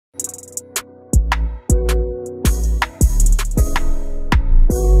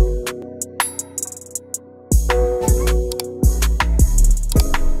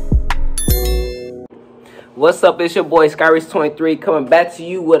What's up? It's your boy Skyreese23 coming back to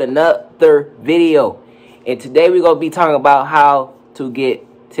you with another video. And today we're going to be talking about how to get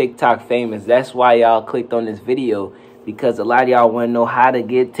TikTok famous. That's why y'all clicked on this video, because a lot of y'all want to know how to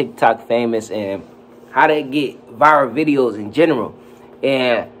get TikTok famous and how to get viral videos in general.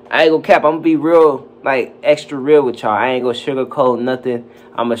 And I ain't gonna cap, I'm gonna be real, like extra real with y'all. I ain't gonna sugarcoat nothing.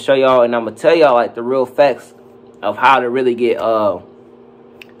 I'm gonna show y'all and I'm gonna tell y'all like the real facts of how to really get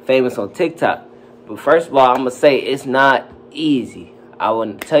famous on TikTok. But first of all, I'm gonna say it's not easy. I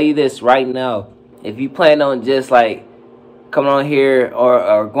want to tell you this right now. If you plan on just like coming on here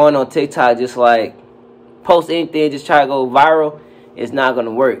or going on TikTok, just like post anything, just try to go viral, it's not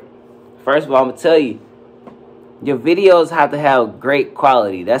gonna work. First of all, I'm gonna tell you, your videos have to have great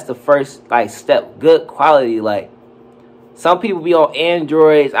quality. That's the first like step. Good quality. Like some people be on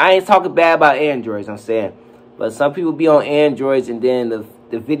Androids. I ain't talking bad about Androids, I'm saying, but some people be on Androids and then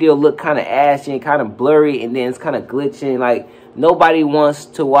the video look kind of ashy and kind of blurry, and then it's kind of glitching. Like nobody wants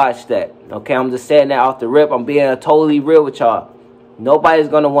to watch that. Okay, I'm just saying that off the rip. I'm being totally real with y'all. Nobody's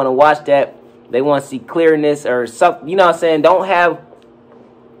gonna want to watch that. They want to see clearness or something. You know what I'm saying? Don't have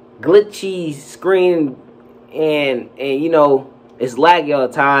glitchy screen and you know it's laggy all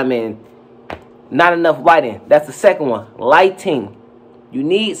the time and not enough lighting. That's the second one. Lighting. You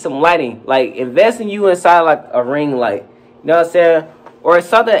need some lighting. Like invest in you inside like a ring light. You know what I'm saying? Or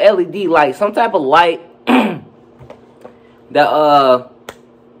something LED light, some type of light that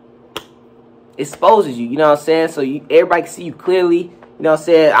exposes you. You know what I'm saying? So everybody can see you clearly. You know what I'm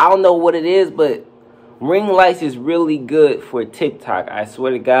saying? I don't know what it is, but ring lights is really good for TikTok. I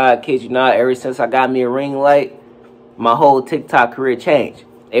swear to God, kid you not, ever since I got me a ring light, my whole TikTok career changed.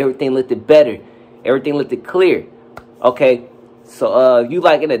 Everything looked better. Everything looked clear. Okay, so you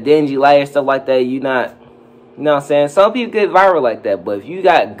like in a dingy light and stuff like that, you not, you know what I'm saying? Some people get viral like that, but if you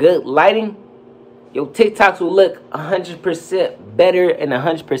got good lighting, your TikToks will look 100% better and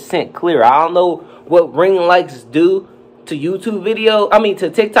 100% clearer. I don't know what ring lights do to YouTube video, to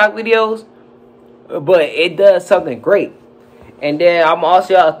TikTok videos, but it does something great. And then I'm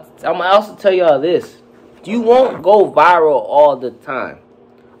also tell y'all this: you won't go viral all the time.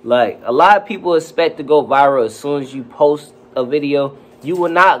 Like a lot of people expect to go viral as soon as you post a video. You will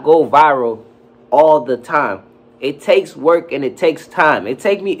not go viral all the time. It takes work and it takes time. It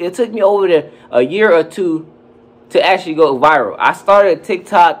took me over a year or two to actually go viral. I started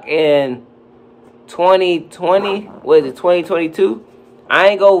TikTok in 2020. What is it? 2022. I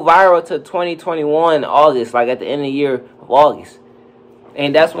ain't go viral till 2021 August, like at the end of the year of August.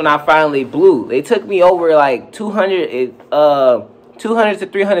 And that's when I finally blew. It took me over like 200 to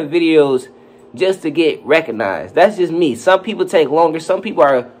 300 videos just to get recognized. That's just me. Some people take longer. Some people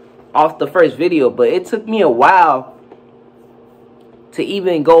are off the first video, but it took me a while to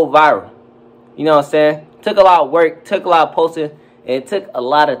even go viral. You know what I'm saying? Took a lot of work, took a lot of posting, and it took a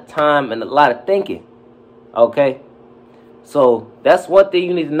lot of time and a lot of thinking. Okay? So that's one thing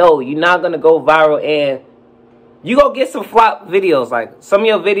you need to know. You're not going to go viral and you going to get some flop videos. Like some of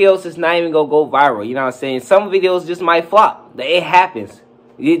your videos is not even going to go viral. You know what I'm saying? Some videos just might flop. It happens.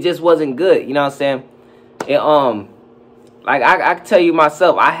 It just wasn't good. You know what I'm saying? And, like I can tell you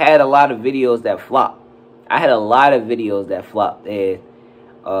myself, I had a lot of videos that flopped. I had a lot of videos that flopped. And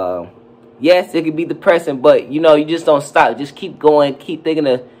yes, it could be depressing, but you know, you just don't stop. Just keep going, keep thinking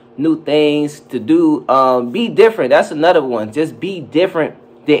of new things to do. Be different. That's another one. Just be different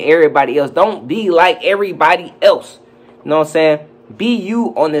than everybody else. Don't be like everybody else. You know what I'm saying? Be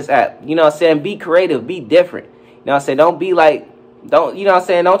you on this app. You know what I'm saying? Be creative, be different. You know what I'm saying? Don't be like, you know what I'm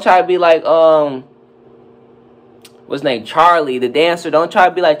saying? Don't try to be like what's his name? Charlie, the dancer. Don't try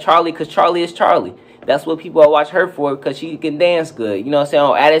to be like Charlie, because Charlie is Charlie. That's what people watch her for, because she can dance good. You know what I'm saying?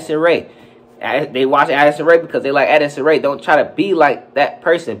 Oh, Addison Rae. They watch Addison Rae because they like Addison Rae. Don't try to be like that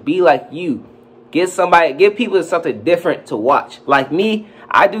person. Be like you. Give people something different to watch. Like me,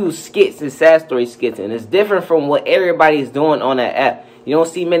 I do skits and sad story skits, and it's different from what everybody is doing on that app. You don't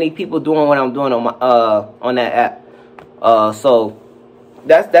see many people doing what I'm doing on my on that app. So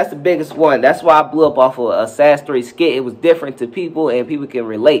that's the biggest one. That's why I blew up off of a sad story skit. It was different to people, and people can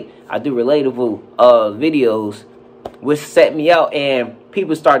relate. I do relatable videos, which set me out, and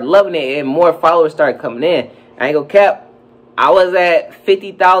people started loving it, and more followers started coming in. I ain't gonna cap. I was at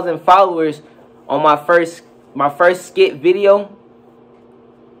 50,000 followers on my first skit video.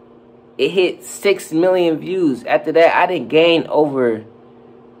 It hit 6 million views. After that, I didn't gain over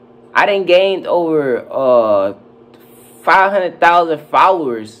 500,000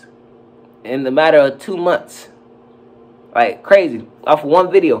 followers in the matter of 2 months. Like crazy, off one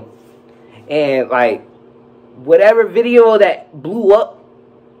video. And like whatever video that blew up,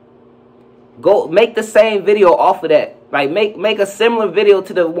 go make the same video off of that. Like make a similar video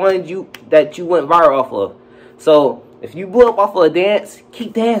to the ones that you went viral off of. So if you blew up off of a dance,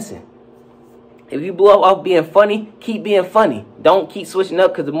 keep dancing. If you blew up off being funny, keep being funny. Don't keep switching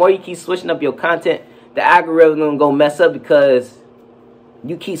up, because the more you keep switching up your content, the algorithm gonna mess up because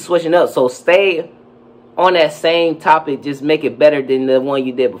you keep switching up. So stay on that same topic, just make it better than the one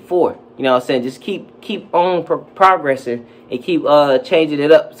you did before. You know what I'm saying? Just keep on progressing and keep changing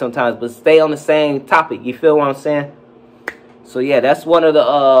it up sometimes, but stay on the same topic. You feel what I'm saying? So yeah, that's one of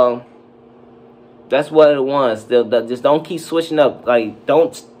the ones. Just don't keep switching up.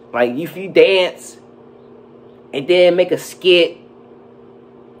 Like if you dance and then make a skit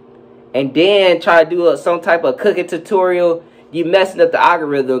and then try to do some type of cooking tutorial, you messing up the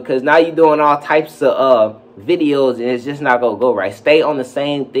algorithm, because now you're doing all types of videos and it's just not gonna go right. Stay on the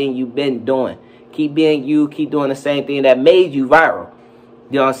same thing you've been doing. Keep being you. Keep doing the same thing that made you viral.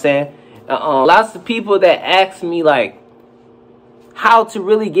 You know what I'm saying? Lots of people that ask me like how to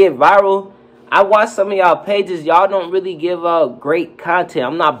really get viral. I watch some of y'all pages. Y'all don't really give out great content.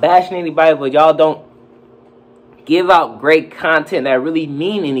 I'm not bashing anybody, but y'all don't give out great content that really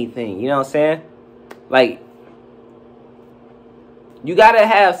mean anything. You know what I'm saying? Like, you gotta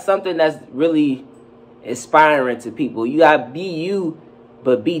have something that's really inspiring to people. You gotta be you,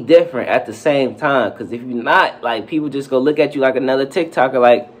 but be different at the same time. Because if you're not, like, people just go look at you like another TikToker.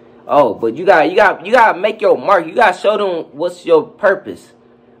 Like, oh, but you gotta make your mark. You gotta show them what's your purpose.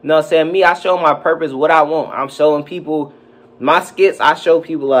 You know what I'm saying? Me, I show my purpose, what I want. I'm showing people my skits. I show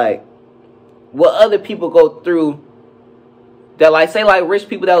people like what other people go through. That, like, say like rich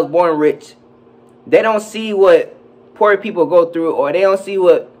people that was born rich, they don't see what poor people go through, or they don't see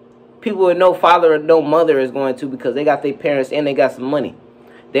what people with no father or no mother is going to, because they got their parents and they got some money.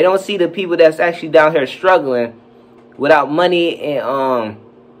 They don't see the people that's actually down here struggling without money and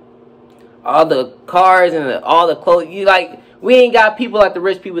all the cars and all the clothes. We ain't got people like the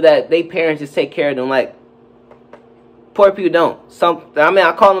rich people that they parents just take care of them. Like, poor people don't.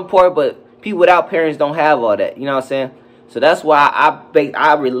 I call them poor, but people without parents don't have all that. You know what I'm saying? So that's why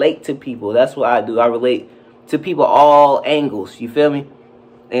I relate to people. That's what I do. I relate to people all angles. You feel me?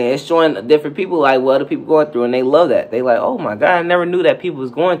 And it's showing different people like what other people going through, and they love that. They like, oh my God, I never knew that people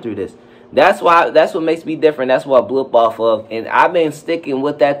was going through this. That's what makes me different. That's what I blew up off of. And I've been sticking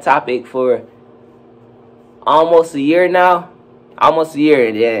with that topic for almost a year now. Almost a year.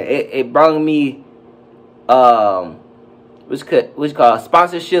 And it brought me what's called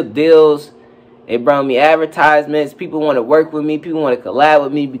sponsorship deals. It brought me advertisements. People want to work with me. People want to collab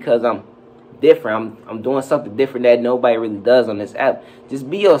with me because I'm different. I'm doing something different that nobody really does on this app. Just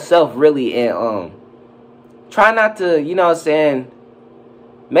be yourself, really, and try not to, you know what I'm saying,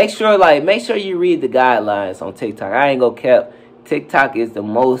 make sure you read the guidelines on TikTok. I ain't gonna cap. TikTok is the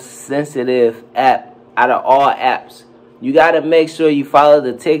most sensitive app out of all apps. You gotta make sure you follow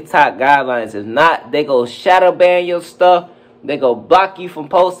the TikTok guidelines. If not, they go shadow ban your stuff. They go block you from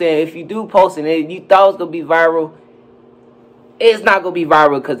posting. If you do posting it, you thought it was gonna be viral, it's not going to be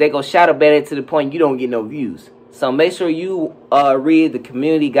viral because they go shadow ban it to the point you don't get no views. So make sure you read the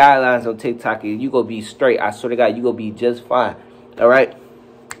community guidelines on TikTok and you going to be straight. I swear to God, you going to be just fine. All right?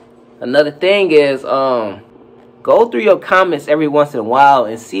 Another thing is go through your comments every once in a while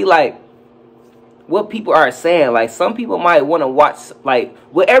and see, like, what people are saying. Like, some people might want to watch, like,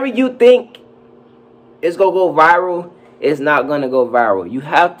 whatever you think is going to go viral, it's not going to go viral. You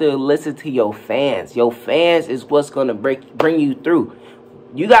have to listen to your fans. Your fans is what's going to bring you through.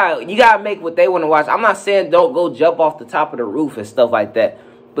 You got to make what they want to watch. I'm not saying don't go jump off the top of the roof and stuff like that.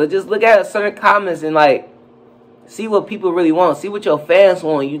 But just look at certain comments and, like, see what people really want. See what your fans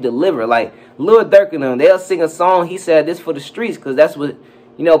want and you deliver. Like, Lil Durk and them, they'll sing a song. He said this for the streets because that's what,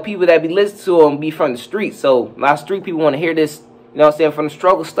 you know, people that be listening to him be from the streets. So, a lot of street people want to hear this, you know what I'm saying, from the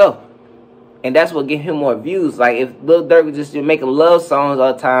struggle stuff. And that's what give him more views. Like, if Lil Durk was just making love songs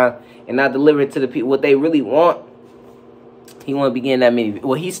all the time and not delivering to the people what they really want, he won't be getting that many.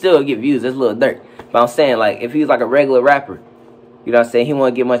 Well, he still get views. That's Lil Durk. But I'm saying, like, if he was like a regular rapper, you know what I'm saying, he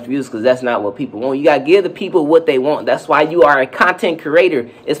won't get much views because that's not what people want. You got to give the people what they want. That's why you are a content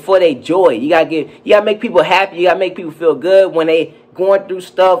creator. It's for their joy. You got to make people happy. You got to make people feel good when they going through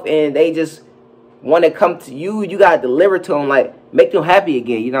stuff and they just want to come to you. You got to deliver to them, like, make them happy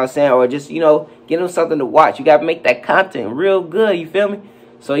again, you know what I'm saying? Or just, you know, give them something to watch. You got to make that content real good, you feel me?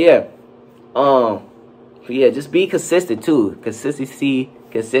 So, yeah. Just be consistent, too. Consistency.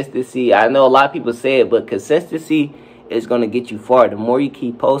 I know a lot of people say it, but consistency is going to get you far. The more you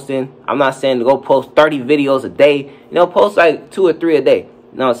keep posting, I'm not saying to go post 30 videos a day. You know, post like 2 or 3 a day.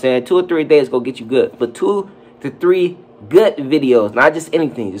 You know what I'm saying? 2 or 3 a day is going to get you good. But 2 to 3 good videos, not just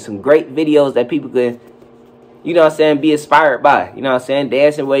anything, just some great videos that people can, you know what I'm saying, be inspired by. You know what I'm saying?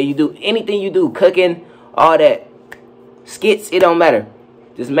 Dancing, where you do anything you do, cooking, all that, skits, it don't matter.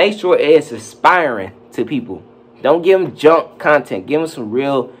 Just make sure it's inspiring to people. Don't give them junk content. Give them some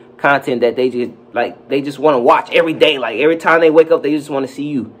real content that they just want to watch every day. Like every time they wake up, they just want to see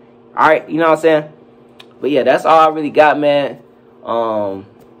you. All right, you know what I'm saying? But yeah, that's all I really got, man.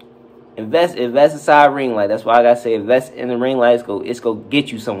 Invest inside ring light. That's why I gotta say, invest in the ring light. It's go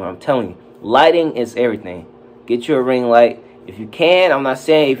get you somewhere. I'm telling you, lighting is everything. Get you a ring light if you can. I'm not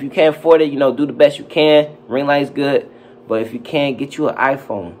saying if you can't afford it, you know, do the best you can. Ring light is good, but if you can't, get you an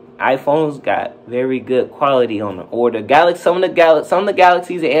iPhone. iPhones got very good quality on them. Or the Galaxy, some of the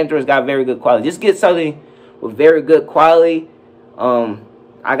Galaxies and Androids got very good quality. Just get something with very good quality.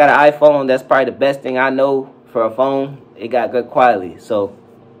 I got an iPhone. That's probably the best thing I know for a phone. It got good quality. So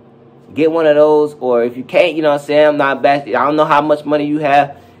get one of those. Or if you can't, you know what I'm saying, I'm not bad. I don't know how much money you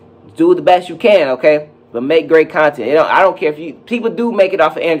have. Do the best you can, okay? But make great content. I don't care if you, people do make it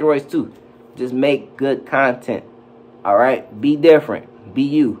off of Androids too. Just make good content. All right? Be different. Be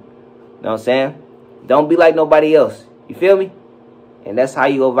you. You know what I'm saying? Don't be like nobody else. You feel me? And that's how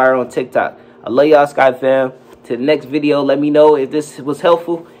you go viral on TikTok. I love y'all, Sky fam. To the next video, let me know if this was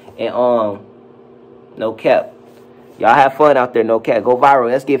helpful. And no cap. Y'all have fun out there, no cap. Go viral.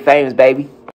 Let's get famous, baby.